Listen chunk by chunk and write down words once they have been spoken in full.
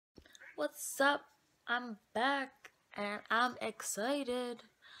What's up? I'm back and I'm excited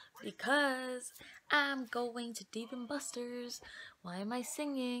because I'm going to Dave & Buster's. Why am I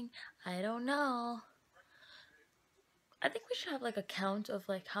singing? I don't know. I think we should have like a count of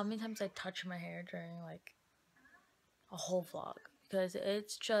like how many times I touch my hair during like a whole vlog because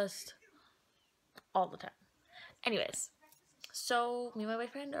it's just all the time. Anyways, so me and my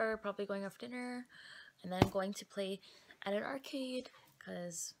boyfriend are probably going out for dinner and then going to play at an arcade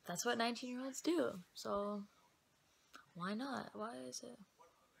because that's what 19-year-olds do. So why not? Why is it?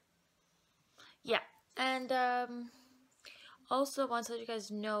 Yeah, and also want to let you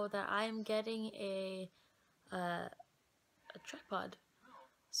guys know that I'm getting a tripod,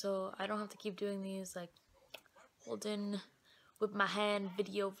 so I don't have to keep doing these like holding with my hand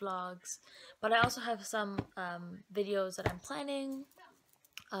video vlogs. But I also have some videos that I'm planning,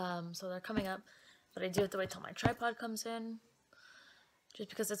 so they're coming up. But I do have to wait till my tripod comes in, just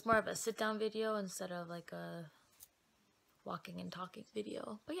because it's more of a sit-down video instead of like a walking and talking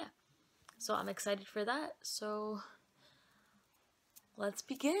video. But yeah, so I'm excited for that. So let's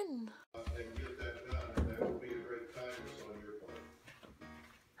begin. And get that done, and that will be a great time on your part.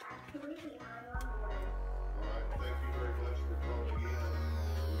 All right, thank you very much for calling in.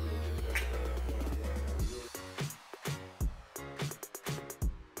 We will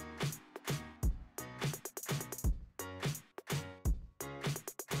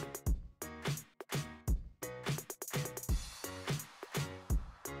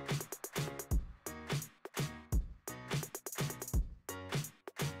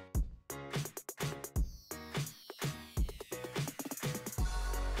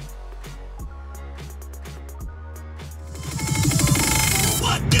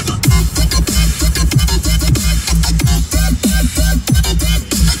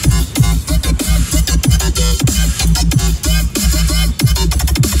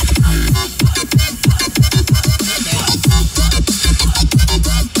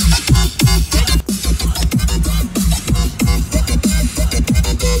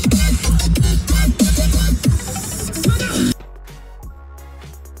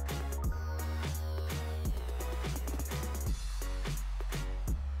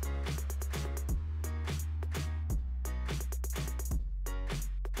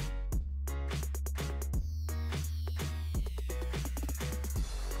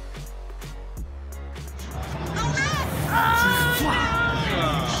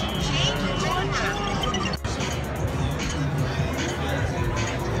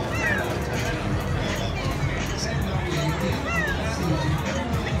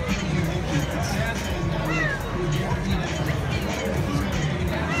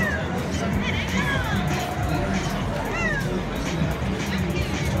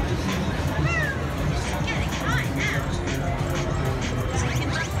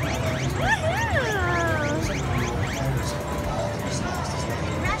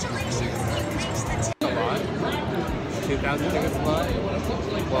get that tickets left.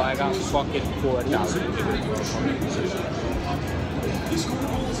 Well, I got fucking 4,000 tickets.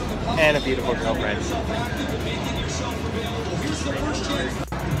 And a beautiful girlfriend.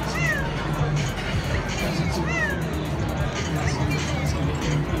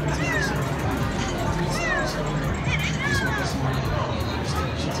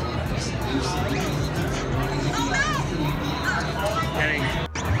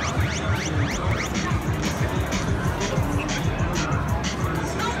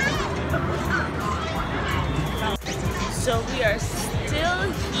 So we are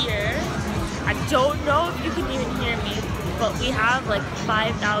still here. I don't know if you can even hear me, but we have like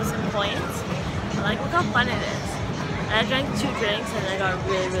 5,000 points. And like, look how fun it is. And I drank 2 drinks and I got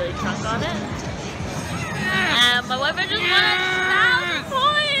really drunk on it. And my boyfriend just won 1,000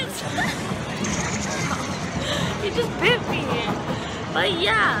 points! He just bit me. But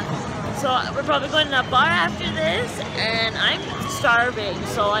yeah, so we're probably going to a bar after this, and I'm starving,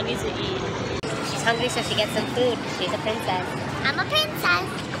 so I need to eat. She's hungry, so she gets some food. She's a princess. I'm a princess. I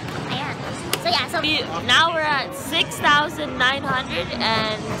am. So yeah, so now we're at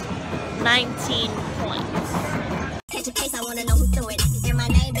 6,919 points. Catch a case, I wanna know who threw it. And my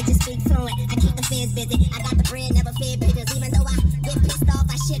name, but just speak fluent. I keep the feds busy. I got the bread, never fed pigeons. Even though I get pissed off,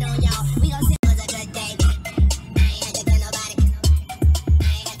 I shit on y'all. We gon' say it was a good day. I ain't had to kill nobody. I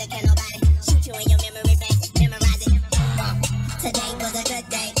ain't had to kill nobody. Shoot you in your memory bank. Memorize it. Today was a good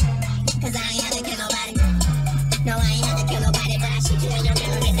day. Cause I ain't had to kill nobody. No, I ain't had to kill nobody, but I shoot you in your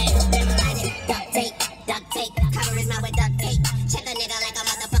memory bank. Memorize it. Duct tape. Duct tape. Cover his mouth with duct tape. Check a nigga like a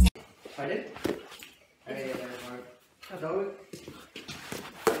motherfucker. Pardon?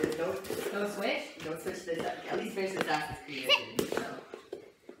 Don't switch? Don't switch this up. At least finish this ass creation. So,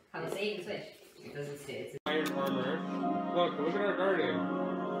 how to say save and switch. It doesn't say. It's Iron armor. Look at our garden.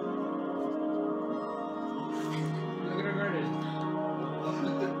 Look at our garden.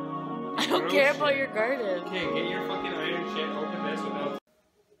 I don't care about your garden. Okay, get your fucking iron shit. Open this without.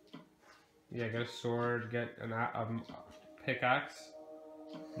 Yeah, get a sword. Get a pickaxe.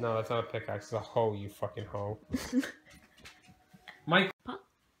 No, that's not a pickaxe. It's a hoe. You fucking hoe. Mike. Pa.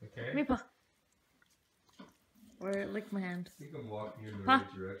 Okay. Give me pa. Or lick my hand. I think I'm walking in the Huh?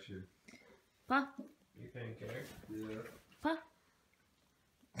 right direction. Pa. You think, eh? Yeah. Pa.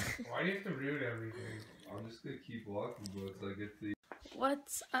 Why do you have to ruin everything? I'm just gonna keep walking, but I get the.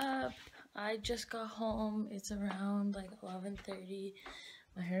 What's up? I just got home. It's around like 11:30.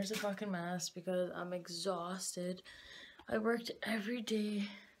 My hair's a fucking mess because I'm exhausted. I worked every day.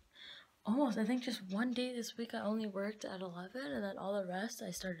 Almost. I think just one day this week I only worked at 11 and then all the rest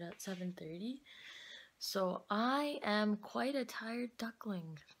I started at 7:30. So I am quite a tired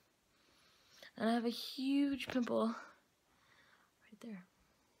duckling. And I have a huge pimple right there.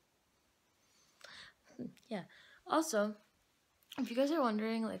 Yeah. Also, if you guys are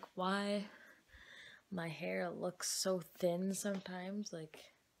wondering like why my hair looks so thin sometimes, like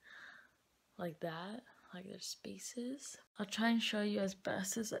that, like there's spaces, I'll try and show you as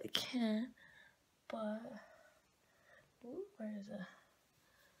best as I can, but ooh, where is it?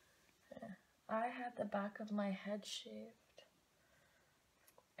 Yeah. I had the back of my head shaved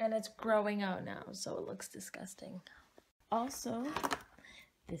and it's growing out now, so it looks disgusting. Also,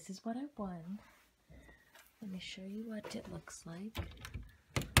 this is what I won. Let me show you what it looks like.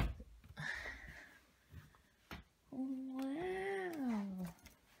 Wow.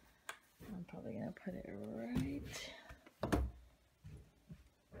 I'm probably gonna put it right.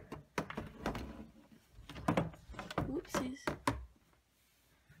 Oopsies.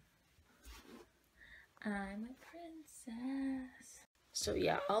 I'm a princess. So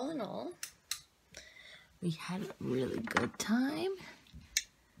yeah, all in all, we had a really good time.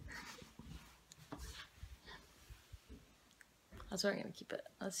 That's where I'm gonna keep it.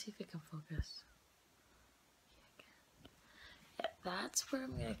 Let's see if it can focus. Yeah, that's where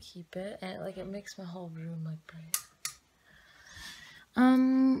I'm gonna keep it, and like it makes my whole room look bright.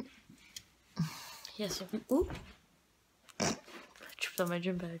 Yeah, so oop, I tripped on my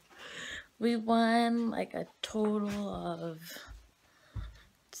gym bag. We won like a total of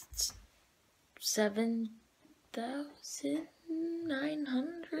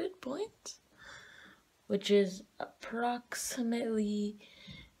 7,900 points, which is approximately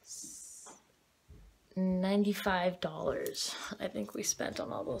 $95 I think we spent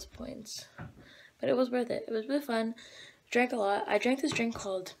on all those points. But it was worth it. It was really fun. Drank a lot. I drank this drink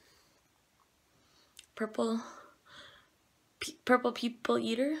called Purple People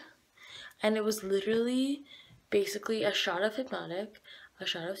Eater, and it was literally basically a shot of Hypnotic, a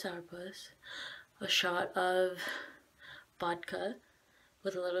shot of Sourpuss, a shot of vodka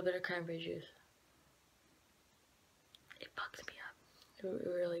with a little bit of cranberry juice. It fucked me up. It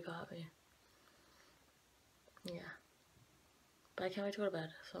really got me. Yeah. But I can't wait to go to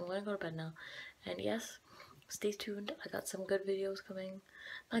bed. So I'm gonna go to bed now. And yes, stay tuned. I got some good videos coming.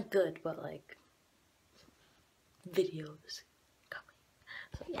 Not good, but like videos coming.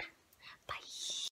 So yeah. Bye.